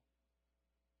people.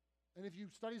 And if you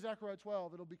study Zechariah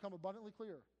 12, it'll become abundantly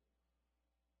clear.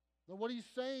 Now what he's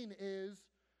saying is,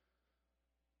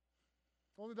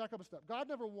 let me back up a step. God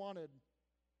never wanted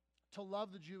to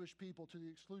love the Jewish people to the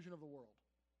exclusion of the world.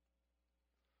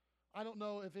 I don't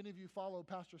know if any of you follow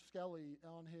Pastor Skelly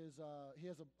on he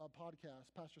has a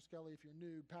podcast. Pastor Skelly, if you're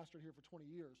new, pastored here for 20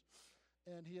 years.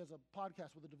 And he has a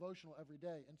podcast with a devotional every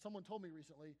day. And someone told me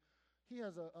recently, he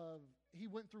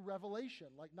went through Revelation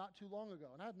like not too long ago.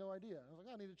 And I had no idea. I was like,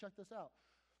 I need to check this out.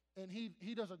 And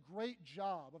he does a great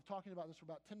job of talking about this for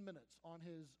about 10 minutes on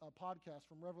his podcast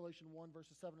from Revelation 1,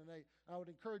 verses 7 and 8. And I would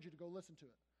encourage you to go listen to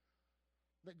it.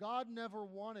 That God never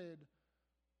wanted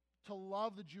to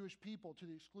love the Jewish people to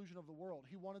the exclusion of the world.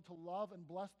 He wanted to love and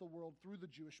bless the world through the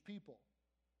Jewish people.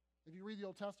 If you read the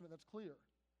Old Testament, that's clear.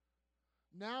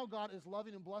 Now God is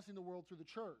loving and blessing the world through the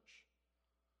church.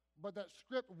 But that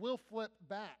script will flip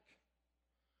back.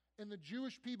 And the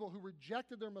Jewish people who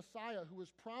rejected their Messiah, who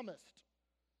was promised,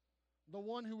 the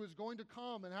one who was going to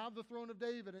come and have the throne of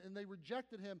David, and they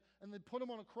rejected him, and they put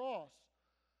him on a cross,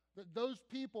 that those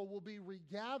people will be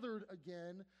regathered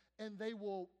again, and they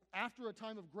will, after a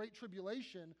time of great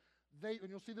tribulation, and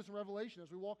you'll see this in Revelation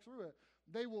as we walk through it,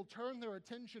 they will turn their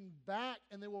attention back,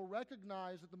 and they will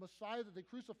recognize that the Messiah that they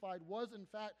crucified was in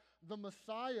fact the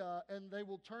Messiah, and they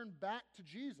will turn back to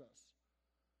Jesus.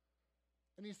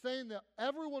 And he's saying that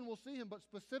everyone will see him, but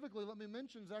specifically, let me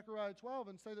mention Zechariah 12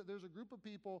 and say that there's a group of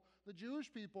people, the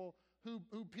Jewish people,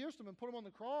 who pierced him and put him on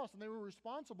the cross, and they were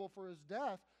responsible for his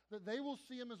death, that they will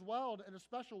see him as well in a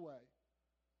special way.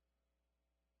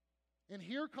 And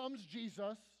here comes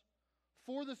Jesus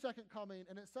for the second coming,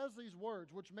 and it says these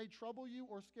words, which may trouble you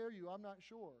or scare you, I'm not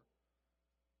sure.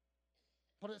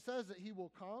 But it says that he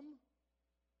will come,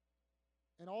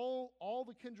 and all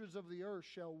the kindreds of the earth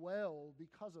shall wail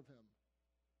because of him.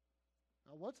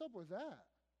 Now, what's up with that?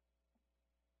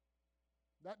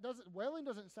 Wailing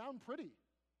doesn't sound pretty.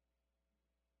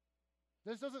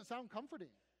 This doesn't sound comforting.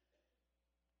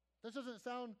 This doesn't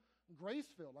sound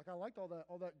grace-filled. Like I liked all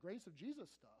that grace of Jesus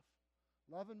stuff.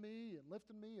 Loving me and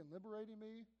lifting me and liberating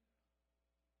me.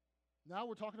 Now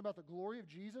we're talking about the glory of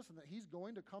Jesus and that he's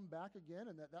going to come back again,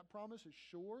 and that promise is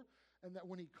sure, and that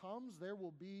when he comes there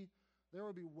will be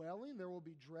wailing, there will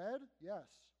be dread. Yes.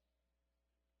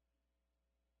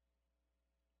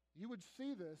 You would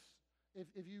see this,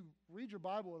 if you read your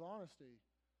Bible with honesty,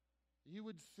 you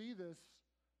would see this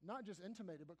not just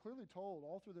intimated, but clearly told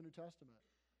all through the New Testament.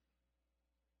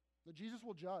 That Jesus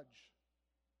will judge.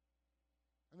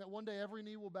 And that one day every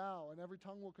knee will bow and every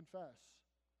tongue will confess.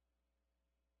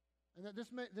 And that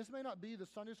this may not be the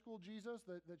Sunday school Jesus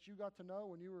that you got to know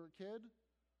when you were a kid.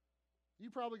 You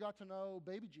probably got to know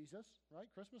baby Jesus, right?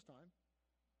 Christmas time.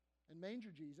 And manger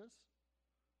Jesus.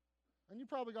 And you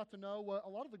probably got to know what a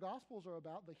lot of the Gospels are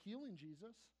about, the healing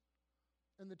Jesus,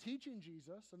 and the teaching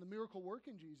Jesus, and the miracle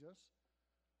working Jesus.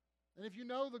 And if you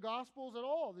know the Gospels at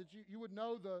all, that you would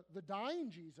know the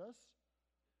dying Jesus,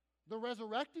 the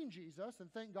resurrecting Jesus, and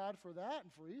thank God for that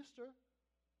and for Easter.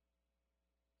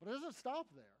 But it doesn't stop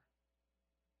there.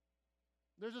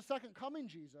 There's a second coming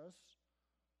Jesus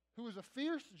who is a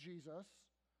fierce Jesus,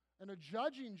 and a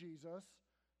judging Jesus,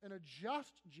 and a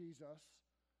just Jesus.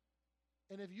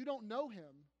 And if you don't know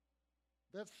him,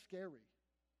 that's scary.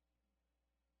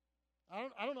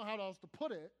 I don't know how else to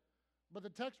put it, but the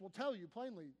text will tell you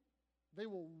plainly, they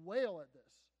will wail at this.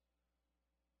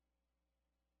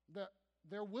 That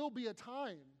there will be a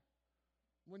time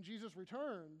when Jesus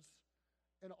returns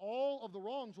and all of the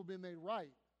wrongs will be made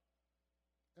right.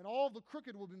 And all of the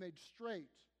crooked will be made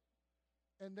straight.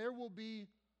 And there will be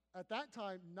At that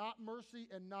time, not mercy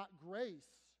and not grace,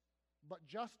 but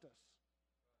justice.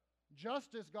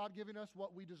 Justice, God giving us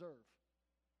what we deserve.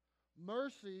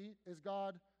 Mercy is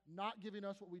God not giving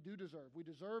us what we do deserve. We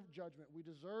deserve judgment. We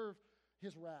deserve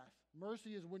His wrath.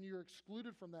 Mercy is when you're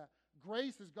excluded from that.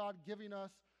 Grace is God giving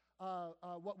us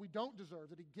what we don't deserve,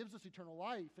 that He gives us eternal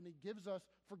life and He gives us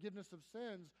forgiveness of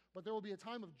sins. But there will be a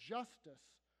time of justice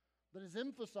that is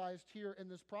emphasized here in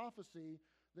this prophecy,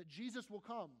 that Jesus will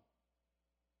come.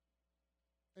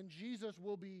 And Jesus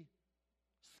will be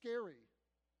scary.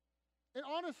 And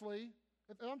honestly,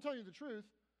 if I'm telling you the truth,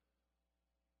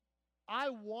 I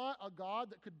want a God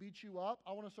that could beat you up.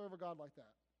 I want to serve a God like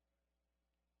that.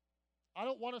 I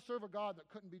don't want to serve a God that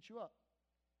couldn't beat you up.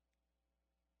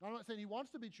 I'm not saying He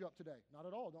wants to beat you up today. Not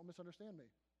at all. Don't misunderstand me.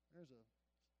 There's a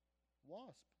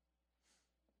wasp.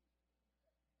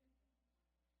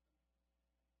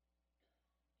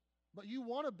 But you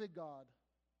want a big God.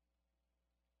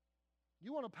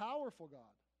 You want a powerful God.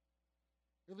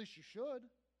 At least you should.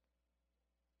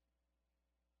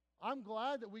 I'm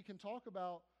glad that we can talk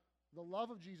about the love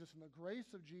of Jesus and the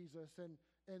grace of Jesus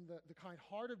and the kind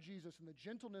heart of Jesus and the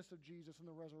gentleness of Jesus and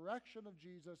the resurrection of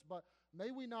Jesus, but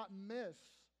may we not miss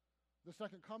the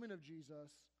second coming of Jesus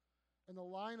and the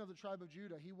Lion of the tribe of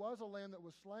Judah. He was a lamb that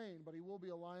was slain, but He will be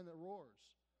a lion that roars.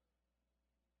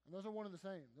 And those are one and the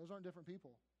same. Those aren't different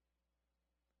people.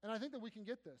 And I think that we can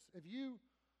get this. If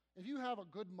you have a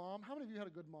good mom, how many of you had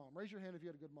a good mom? Raise your hand if you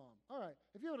had a good mom. All right.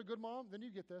 If you had a good mom, then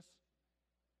you get this.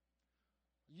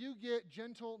 You get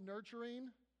gentle, nurturing,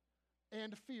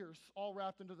 and fierce all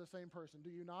wrapped into the same person. Do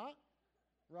you not?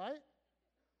 Right?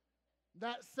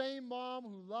 That same mom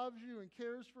who loves you and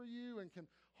cares for you and can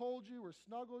hold you or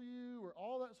snuggle you or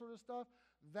all that sort of stuff,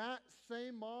 that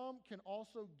same mom can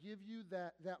also give you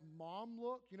that mom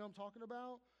look, you know what I'm talking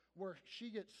about? Where she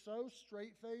gets so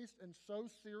straight-faced and so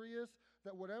serious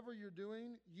that whatever you're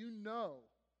doing, you know,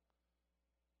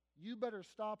 you better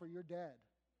stop or you're dead.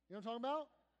 You know what I'm talking about?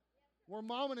 Where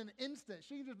mom in an instant,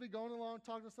 she can just be going along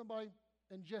talking to somebody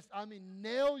and just,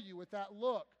 nail you with that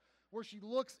look. Where she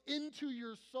looks into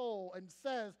your soul and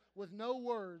says with no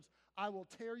words, I will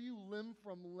tear you limb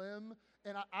from limb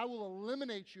and I will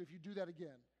eliminate you if you do that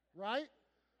again. Right?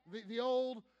 The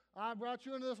old, I brought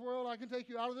you into this world, I can take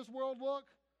you out of this world look.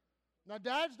 Now,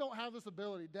 dads don't have this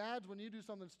ability. Dads, when you do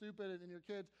something stupid and your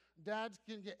kids, dads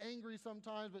can get angry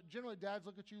sometimes, but generally dads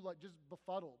look at you like just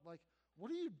befuddled. Like,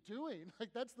 what are you doing? Like,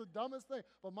 that's the dumbest thing.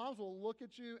 But moms will look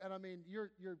at you, and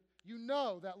you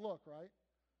know that look, right?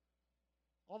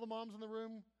 All the moms in the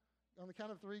room, on the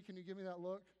count of 3, can you give me that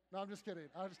look? No, I'm just kidding.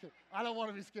 I don't want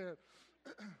to be scared.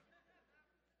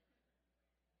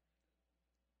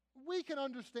 We can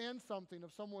understand something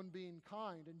of someone being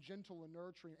kind and gentle and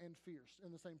nurturing and fierce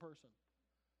in the same person.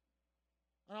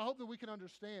 And I hope that we can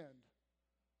understand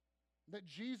that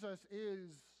Jesus is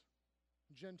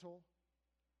gentle.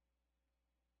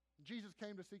 Jesus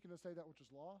came to seek and to save that which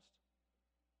is lost.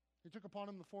 He took upon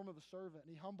Him the form of a servant, and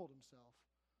He humbled Himself.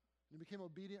 And He became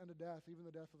obedient unto death, even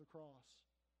the death of the cross.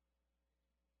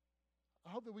 I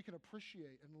hope that we can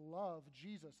appreciate and love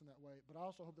Jesus in that way, but I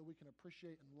also hope that we can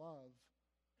appreciate and love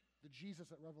the Jesus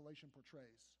that Revelation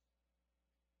portrays.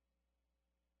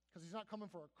 Because He's not coming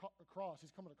for a cross,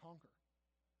 He's coming to conquer.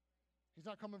 He's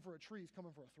not coming for a tree, He's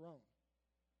coming for a throne.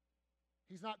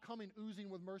 He's not coming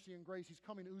oozing with mercy and grace, He's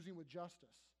coming oozing with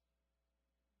justice.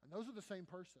 And those are the same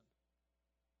person.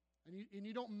 And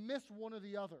you don't miss one or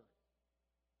the other.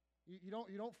 You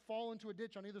don't fall into a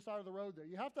ditch on either side of the road there.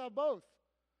 You have to have both.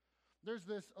 There's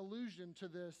this allusion to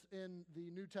this in the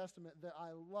New Testament that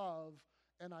I love,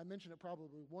 and I mention it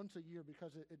probably once a year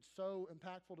because it's so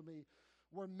impactful to me,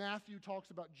 where Matthew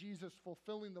talks about Jesus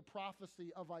fulfilling the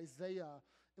prophecy of Isaiah.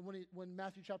 And when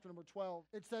Matthew chapter number 12,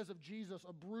 it says of Jesus,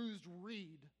 a bruised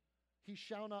reed He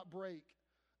shall not break,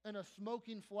 and a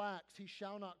smoking flax He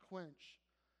shall not quench,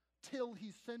 till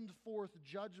He send forth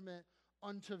judgment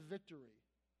unto victory.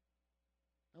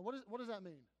 Now what does that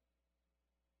mean?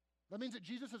 That means that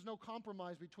Jesus has no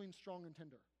compromise between strong and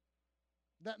tender.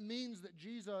 That means that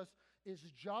Jesus is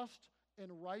just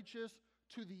and righteous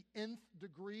to the nth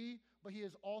degree, but He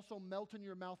is also melt in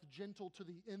your mouth gentle to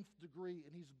the nth degree,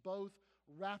 and He's both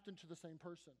wrapped into the same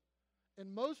person.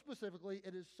 And most specifically,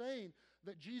 it is saying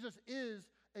that Jesus is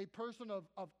a person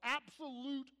of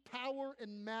absolute power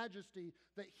and majesty,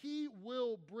 that He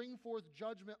will bring forth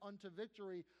judgment unto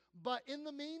victory. But in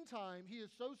the meantime, He is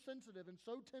so sensitive and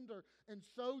so tender and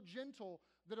so gentle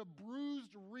that a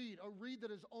bruised reed, a reed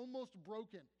that is almost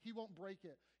broken, He won't break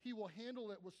it. He will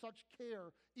handle it with such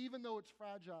care, even though it's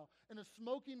fragile. And a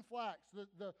smoking flax,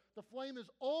 the flame is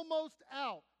almost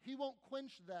out. He won't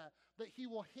quench that. that he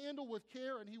will handle with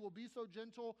care and he will be so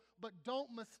gentle, but don't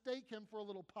mistake him for a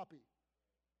little puppy.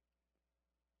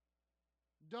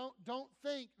 Don't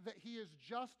think that he is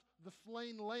just the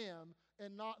slain lamb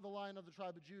and not the Lion of the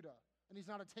tribe of Judah, and he's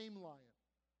not a tame lion.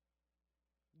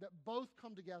 That both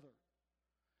come together.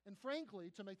 And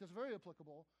frankly, to make this very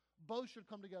applicable, both should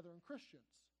come together in Christians.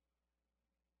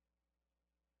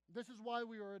 This is why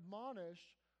we are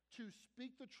admonished to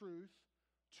speak the truth,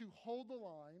 to hold the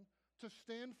line, to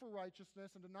stand for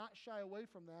righteousness, and to not shy away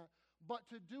from that, but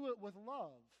to do it with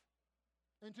love,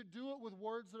 and to do it with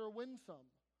words that are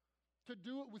winsome, to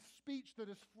do it with speech that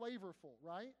is flavorful,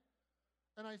 right?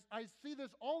 And I see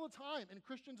this all the time in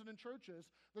Christians and in churches,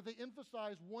 that they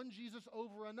emphasize one Jesus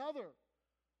over another.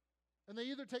 And they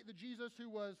either take the Jesus who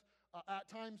was at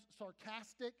times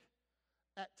sarcastic,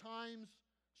 at times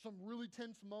some really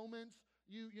tense moments,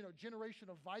 you know, generation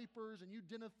of vipers and you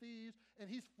den of thieves, and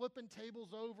he's flipping tables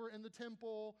over in the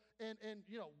temple and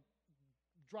you know,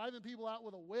 driving people out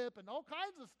with a whip and all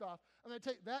kinds of stuff. And they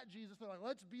take that Jesus, they're like,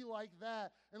 let's be like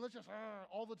that, and let's just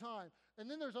all the time. And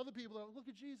then there's other people that are, look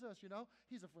at Jesus, you know,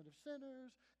 he's a friend of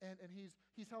sinners, and he's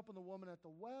helping the woman at the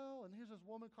well, and here's this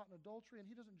woman caught in adultery, and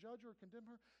he doesn't judge her or condemn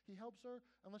her, he helps her,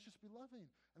 and let's just be loving,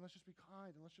 and let's just be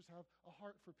kind, and let's just have a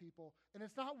heart for people. And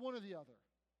it's not one or the other.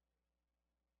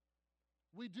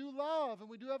 We do love, and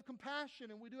we do have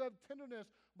compassion, and we do have tenderness,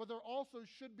 but there also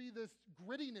should be this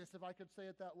grittiness, if I could say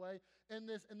it that way, and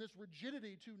this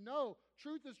rigidity to know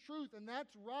truth is truth, and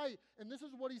that's right, and this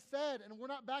is what he said, and we're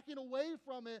not backing away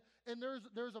from it, and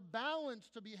there's a balance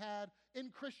to be had in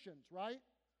Christians, right?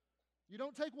 You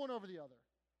don't take one over the other.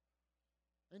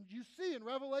 And you see in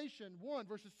Revelation 1,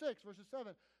 verses 6, verses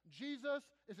 7, Jesus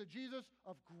is a Jesus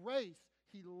of grace.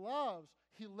 He loves,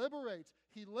 he liberates,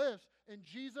 he lifts, and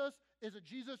Jesus is a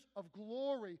Jesus of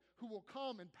glory who will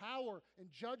come in power and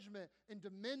judgment and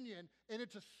dominion, and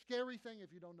it's a scary thing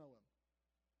if you don't know him.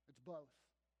 It's both.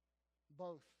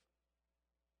 Both.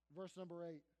 Verse number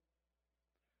 8.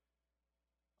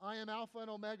 I am Alpha and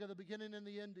Omega, the beginning and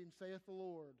the ending, saith the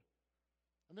Lord.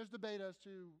 And there's debate as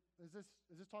to, is this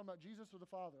talking about Jesus or the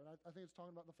Father? And I think it's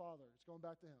talking about the Father. It's going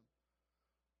back to him.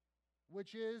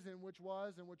 Which is and which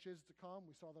was and which is to come.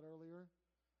 We saw that earlier.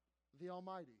 The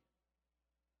Almighty.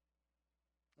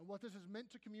 And what this is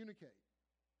meant to communicate,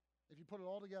 if you put it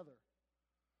all together,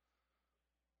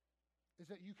 is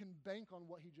that you can bank on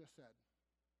what he just said.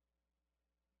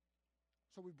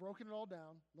 So we've broken it all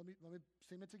down. Let me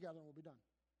seam it together and we'll be done.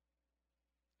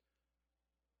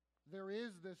 There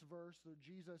is this verse that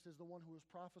Jesus is the one who was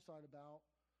prophesied about,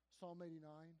 Psalm 89.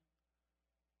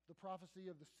 The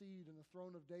prophecy of the seed and the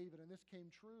throne of David, and this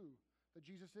came true, that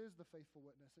Jesus is the faithful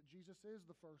witness, that Jesus is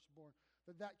the firstborn,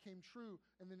 that came true,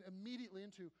 and then immediately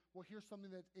into, well, here's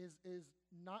something that is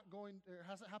not going, or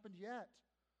hasn't happened yet.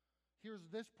 Here's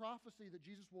this prophecy that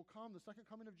Jesus will come, the second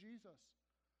coming of Jesus.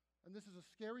 And this is a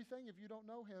scary thing if you don't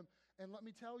know him, and let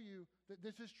me tell you that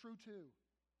this is true too.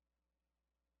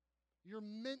 You're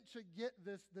meant to get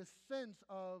this sense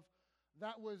of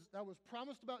that was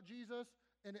promised about Jesus,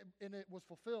 and it was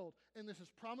fulfilled. And this is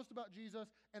promised about Jesus,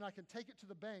 and I can take it to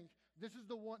the bank. This is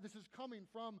the one. This is coming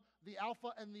from the Alpha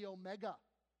and the Omega.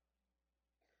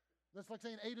 That's like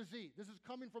saying A to Z. This is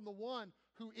coming from the one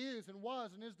who is and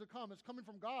was and is to come. It's coming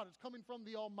from God. It's coming from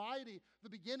the Almighty, the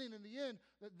beginning and the end.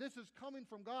 That this is coming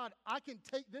from God. I can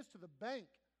take this to the bank.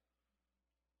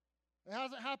 It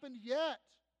hasn't happened yet.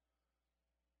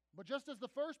 But just as the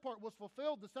first part was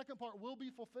fulfilled, the second part will be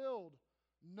fulfilled.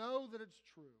 Know that it's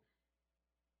true.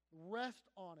 Rest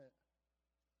on it.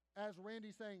 As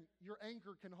Randy's saying, your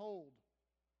anchor can hold.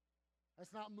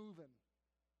 That's not moving.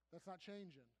 That's not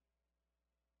changing.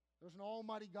 There's an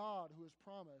almighty God who has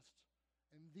promised,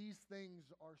 and these things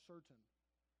are certain.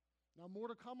 Now, more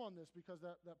to come on this, because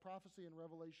that prophecy in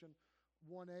Revelation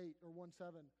 1:8 or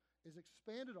 1:7 is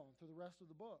expanded on through the rest of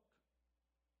the book.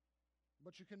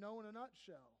 But you can know in a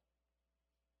nutshell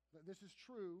that this is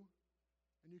true,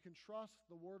 and you can trust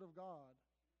the Word of God.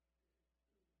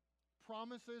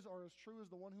 Promises are as true as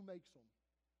the one who makes them.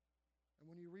 And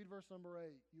when you read verse number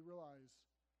 8, you realize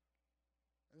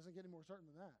it doesn't get any more certain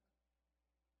than that.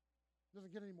 It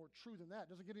doesn't get any more true than that. It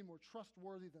doesn't get any more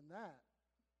trustworthy than that.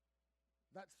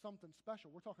 That's something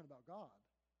special. We're talking about God.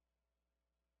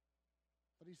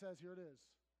 But he says, here it is.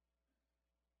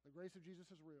 The grace of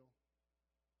Jesus is real.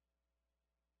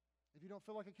 If you don't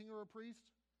feel like a king or a priest,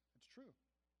 it's true.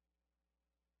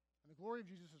 And the glory of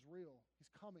Jesus is real.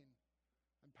 He's coming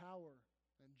in power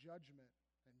and judgment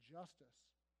and justice.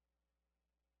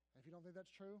 And if you don't think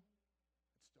that's true,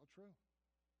 it's still true.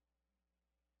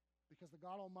 Because the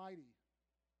God Almighty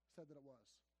said that it was.